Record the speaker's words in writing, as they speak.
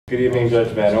Good evening, Judge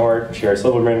Van Oort, Chair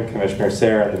Silverman, Commissioner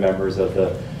Sayre, and the members of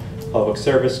the Public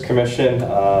Service Commission.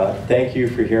 Thank you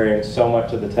for hearing so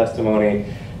much of the testimony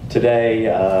today.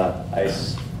 I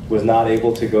was not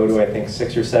able to go to, I think,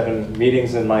 6 or 7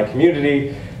 meetings in my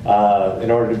community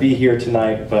in order to be here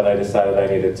tonight, but I decided I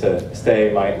needed to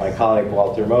stay. My colleague,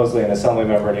 Walter Mosley, an assembly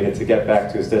member, needed to get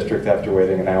back to his district after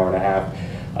waiting an hour and a half.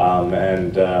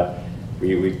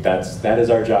 That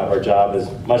is our job. Our job is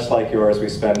much like yours. We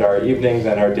spend our evenings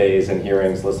and our days in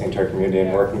hearings listening to our community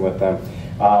and working with them.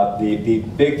 The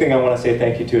big thing I want to say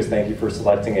thank you to is thank you for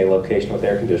selecting a location with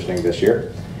air conditioning this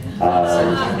year.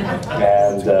 I'll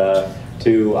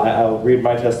read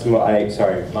my testimony.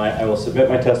 I will submit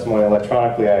my testimony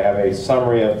electronically. I have a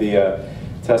summary of the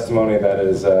testimony that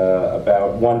is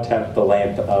about 1/10 the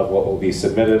length of what will be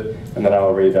submitted, and then I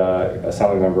will read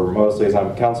Assemblymember Mosley's.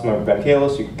 I'm Councilmember Ben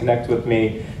Kallos. You can connect with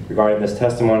me regarding this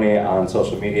testimony on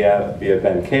social media via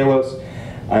Ben Kallos.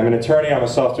 I'm an attorney. I'm a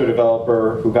software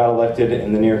developer who got elected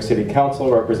in the New York City Council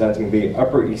representing the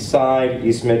Upper East Side,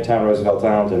 East Midtown, Roosevelt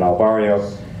Island, and El Barrio.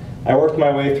 I worked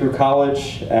my way through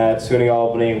college at SUNY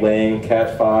Albany, laying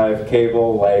Cat 5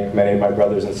 cable like many of my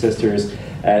brothers and sisters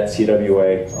at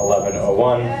CWA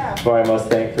 1101, who I must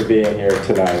thank for being here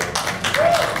tonight.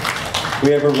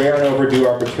 We have a rare and overdue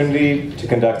opportunity to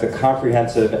conduct a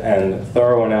comprehensive and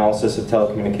thorough analysis of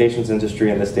telecommunications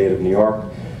industry in the state of New York,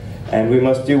 and we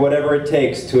must do whatever it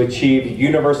takes to achieve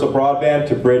universal broadband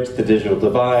to bridge the digital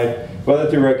divide, whether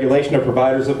through regulation of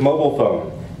providers of mobile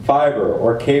phone, fiber,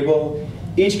 or cable.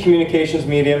 Each communications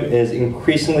medium is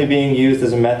increasingly being used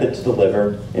as a method to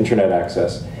deliver internet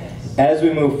access. As we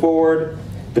move forward,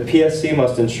 the PSC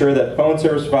must ensure that phone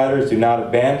service providers do not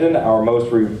abandon our most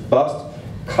robust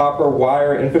copper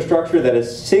wire infrastructure that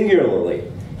is singularly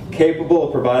capable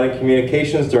of providing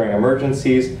communications during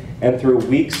emergencies and through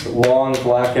weeks-long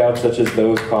blackouts such as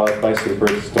those caused by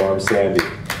Superstorm Sandy.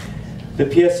 The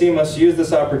PSC must use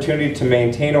this opportunity to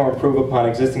maintain or improve upon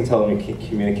existing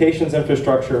telecommunications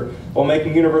infrastructure while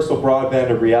making universal broadband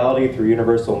a reality through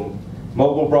universal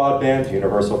mobile broadband,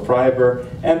 universal fiber,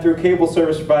 and through cable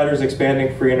service providers expanding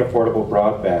free and affordable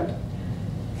broadband.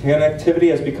 Connectivity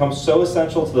has become so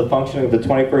essential to the functioning of the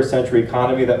 21st century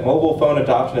economy that mobile phone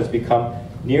adoption has become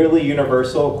nearly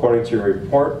universal, according to a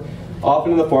report,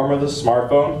 often in the form of a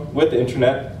smartphone with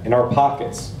internet in our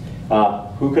pockets.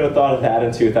 Who could have thought of that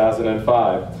in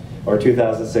 2005 or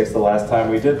 2006, the last time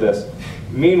we did this?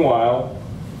 Meanwhile,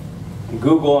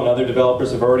 Google and other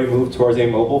developers have already moved towards a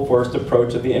mobile-first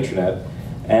approach of the internet,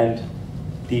 and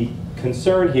the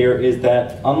concern here is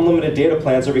that unlimited data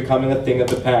plans are becoming a thing of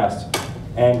the past.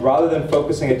 And rather than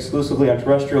focusing exclusively on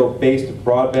terrestrial-based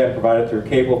broadband provided through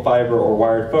cable, fiber, or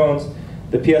wired phones,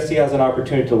 the PSC has an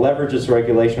opportunity to leverage its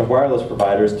regulation of wireless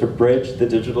providers to bridge the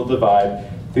digital divide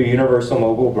through universal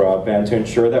mobile broadband to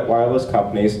ensure that wireless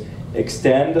companies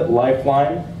extend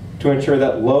Lifeline to ensure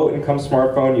that low-income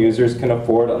smartphone users can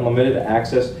afford unlimited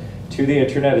access to the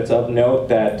internet. It's of note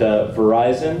that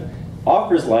Verizon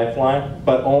offers Lifeline,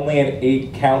 but only in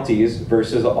 8 counties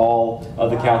versus all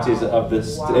of the counties of the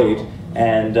state,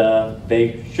 and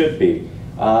they should be.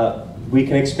 We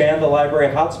can expand the library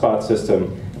hotspot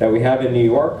system that we have in New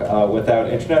York without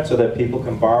internet so that people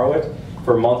can borrow it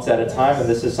for months at a time, and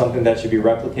this is something that should be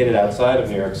replicated outside of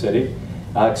New York City.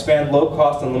 Expand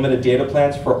low-cost unlimited data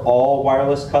plans for all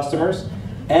wireless customers,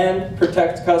 and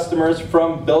protect customers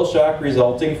from bill shock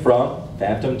resulting from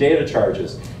phantom data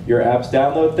charges. Your apps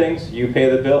download things, you pay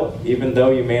the bill, even though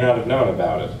you may not have known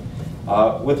about it.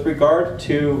 With regard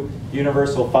to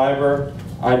universal fiber,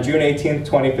 on June 18,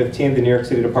 2015, the New York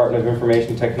City Department of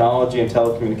Information Technology and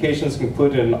Telecommunications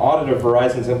concluded an audit of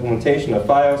Verizon's implementation of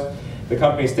Fios, the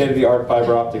company's state-of-the-art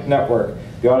fiber optic network.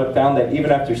 The audit found that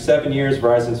even after 7 years,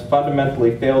 Verizon's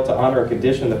fundamentally failed to honor a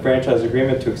condition in the franchise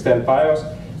agreement to extend Fios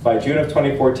by June of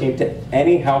 2014 to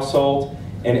any household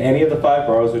in any of the 5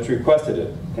 boroughs which requested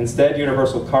it. Instead,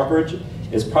 universal coverage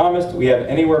is promised. We have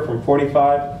anywhere from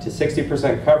 45 to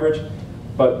 60% coverage,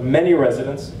 but many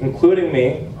residents, including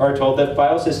me, are told that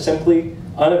Fios is simply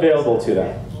unavailable to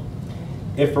them.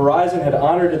 If Verizon had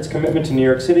honored its commitment to New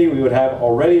York City, we would have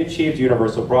already achieved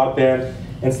universal broadband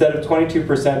instead of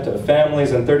 22% of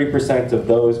families and 30% of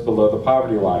those below the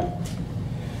poverty line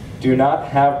do not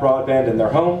have broadband in their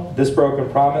home. This broken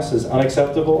promise is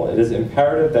unacceptable. It is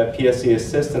imperative that PSC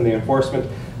assist in the enforcement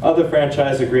of the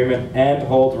franchise agreement and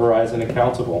hold Verizon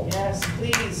accountable. Yes,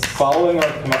 please. Following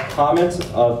our comments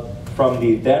from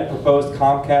the then proposed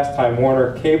Comcast Time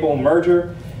Warner cable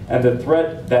merger and the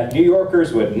threat that New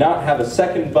Yorkers would not have a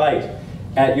second bite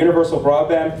at universal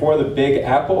broadband for the Big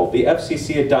Apple, the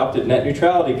FCC adopted net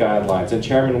neutrality guidelines, and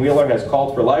Chairman Wheeler has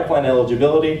called for Lifeline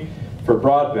eligibility for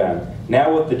broadband.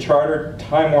 Now with the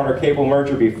Charter-Time Warner cable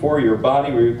merger before your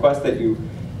body, we request that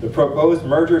the proposed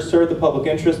merger serve the public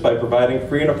interest by providing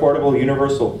free and affordable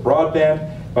universal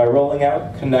broadband, by rolling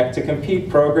out Connect to Compete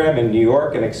program in New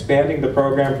York and expanding the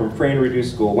program from free and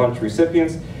reduced school lunch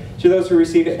recipients to those who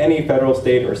receive any federal,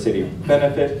 state, or city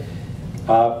benefit,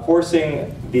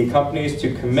 forcing the companies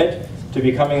to commit to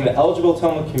becoming an eligible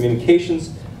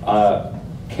telecommunications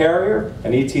carrier,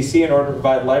 an ETC, in order to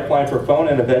provide lifeline for phone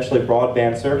and eventually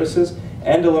broadband services,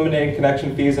 and eliminating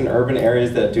connection fees in urban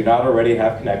areas that do not already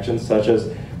have connections, such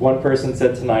as one person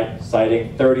said tonight,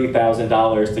 citing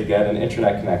 $30,000 to get an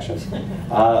internet connection.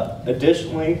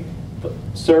 Additionally,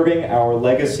 serving our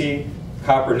legacy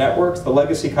copper networks. The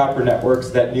legacy copper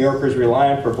networks that New Yorkers rely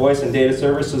on for voice and data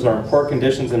services are in poor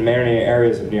conditions in many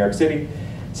areas of New York City.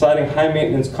 Citing high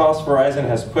maintenance costs, Verizon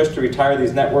has pushed to retire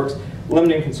these networks,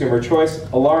 limiting consumer choice.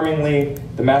 Alarmingly,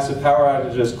 the massive power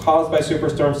outages caused by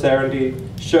Superstorm Sandy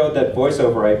showed that voice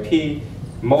over IP,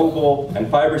 mobile, and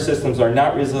fiber systems are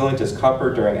not resilient as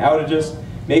copper during outages.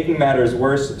 Making matters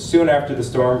worse, soon after the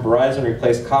storm, Verizon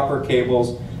replaced copper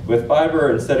cables with fiber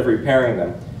instead of repairing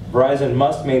them. Verizon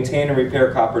must maintain and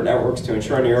repair copper networks to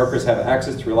ensure New Yorkers have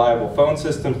access to reliable phone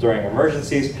systems during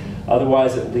emergencies.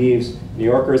 Otherwise, it leaves New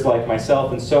Yorkers like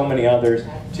myself and so many others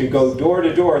to go door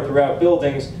to door throughout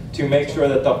buildings to make sure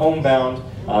that the homebound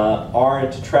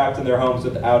aren't trapped in their homes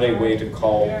without a way to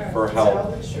call for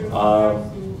help.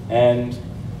 And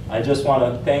I just want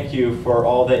to thank you for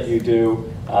all that you do.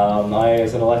 I,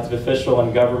 as an elected official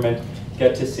in government,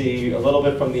 get to see a little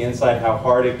bit from the inside how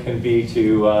hard it can be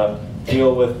to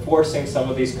deal with forcing some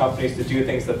of these companies to do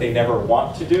things that they never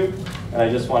want to do. And I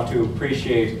just want to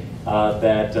appreciate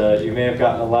that you may have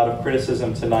gotten a lot of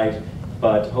criticism tonight,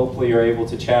 but hopefully you're able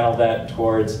to channel that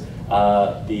towards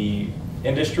the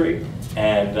industry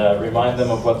and remind them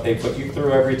of what they put you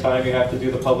through every time you have to do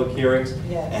the public hearings.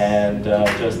 Yes. And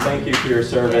just thank you for your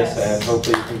service, yes. And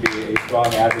hopefully you can be a strong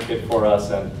advocate for us.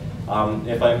 And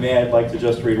if I may, I'd like to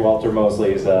just read Walter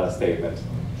Mosley's statement.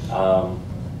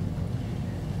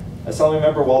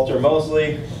 Assemblymember Walter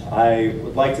Mosley, I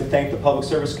would like to thank the Public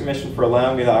Service Commission for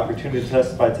allowing me the opportunity to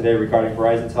testify today regarding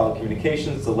Verizon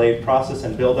Telecommunications' delayed process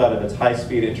and build-out of its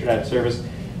high-speed internet service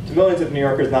to millions of New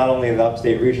Yorkers, not only in the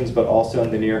upstate regions, but also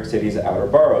in the New York City's outer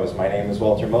boroughs. My name is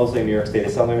Walter Mosley, New York State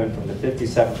Assemblyman from the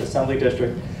 57th Assembly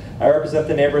District. I represent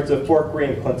the neighborhoods of Fort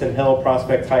Greene, Clinton Hill,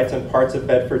 Prospect Heights, and parts of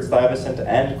Bedford, Stuyvesant,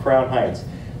 and Crown Heights.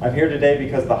 I'm here today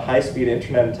because the high-speed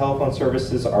internet and telephone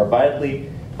services are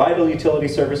vital utility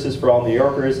services for all New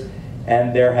Yorkers,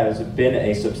 and there has been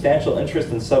a substantial interest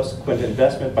and subsequent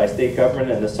investment by state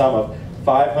government in the sum of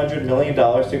 $500 million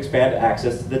to expand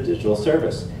access to the digital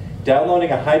service. Downloading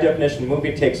a high-definition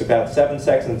movie takes about 7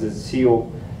 seconds in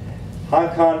Seoul, Hong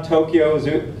Kong, Tokyo,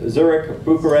 Zurich,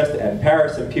 Bucharest, and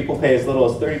Paris, and people pay as little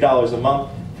as $30 a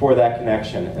month for that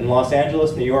connection. In Los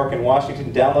Angeles, New York, and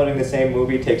Washington, downloading the same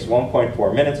movie takes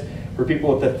 1.4 minutes for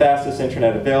people with the fastest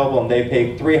internet available, and they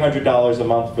pay $300 a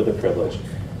month for the privilege.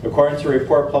 According to a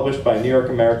report published by New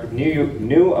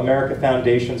America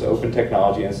Foundation's Open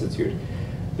Technology Institute.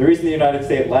 The reason the United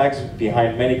States lags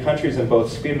behind many countries in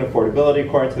both speed and affordability,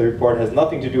 according to the report, has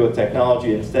nothing to do with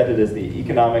technology. Instead, it is the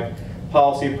economic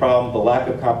policy problem, the lack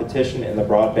of competition in the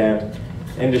broadband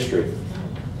industry.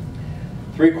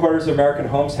 3/4 of American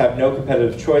homes have no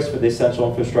competitive choice for the essential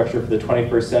infrastructure for the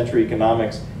 21st century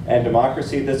economics and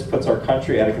democracy. This puts our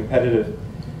country at a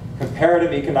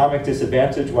comparative economic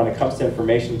disadvantage when it comes to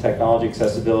information technology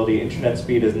accessibility. Internet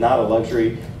speed is not a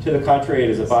luxury. To the contrary, it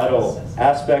is a vital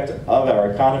aspect of our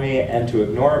economy, and to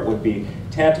ignore it would be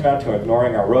tantamount to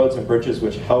ignoring our roads and bridges,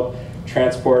 which help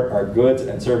transport our goods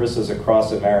and services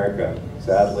across America.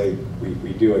 Sadly,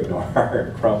 we do ignore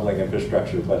our crumbling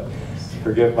infrastructure, but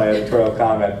forgive my editorial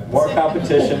comment. More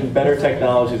competition, better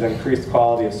technologies, and increased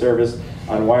quality of service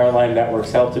on wireline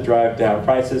networks help to drive down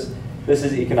prices. This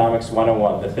is Economics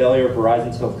 101. The failure of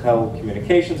Verizon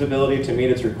Telecommunications' ability to meet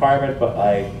its requirement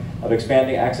of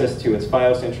expanding access to its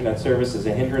Fios internet service is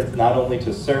a hindrance not only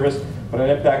to service, but an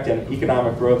impact on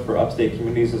economic growth for upstate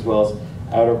communities as well as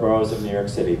outer boroughs of New York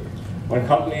City. When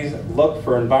companies look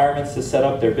for environments to set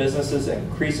up their businesses, an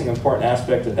increasing important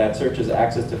aspect of that search is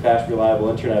access to fast, reliable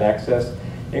internet access.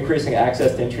 Increasing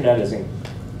access to internet is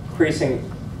increasing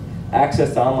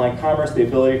access to online commerce, the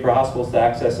ability for hospitals to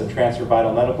access and transfer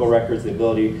vital medical records, the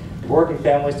ability for working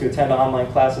families to attend online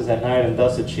classes at night and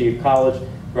thus achieve college,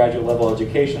 graduate level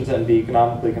educations and be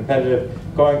economically competitive.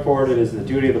 Going forward, it is the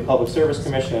duty of the Public Service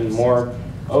Commission and more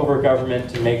over government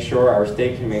to make sure our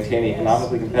state can maintain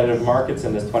economically competitive markets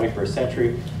in this 21st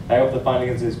century. I hope the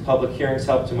findings of these public hearings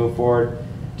help to move forward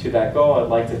to that goal. I'd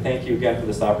like to thank you again for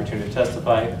this opportunity to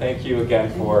testify. Thank you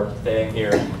again for staying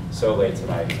here so late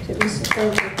tonight. Mr.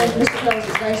 Kallos,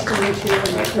 it's nice to meet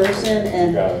you in person,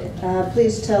 and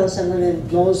please tell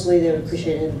Assemblyman Mosley that we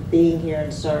appreciated him being here,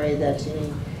 and sorry that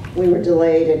we were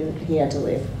delayed and he had to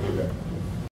leave. Okay.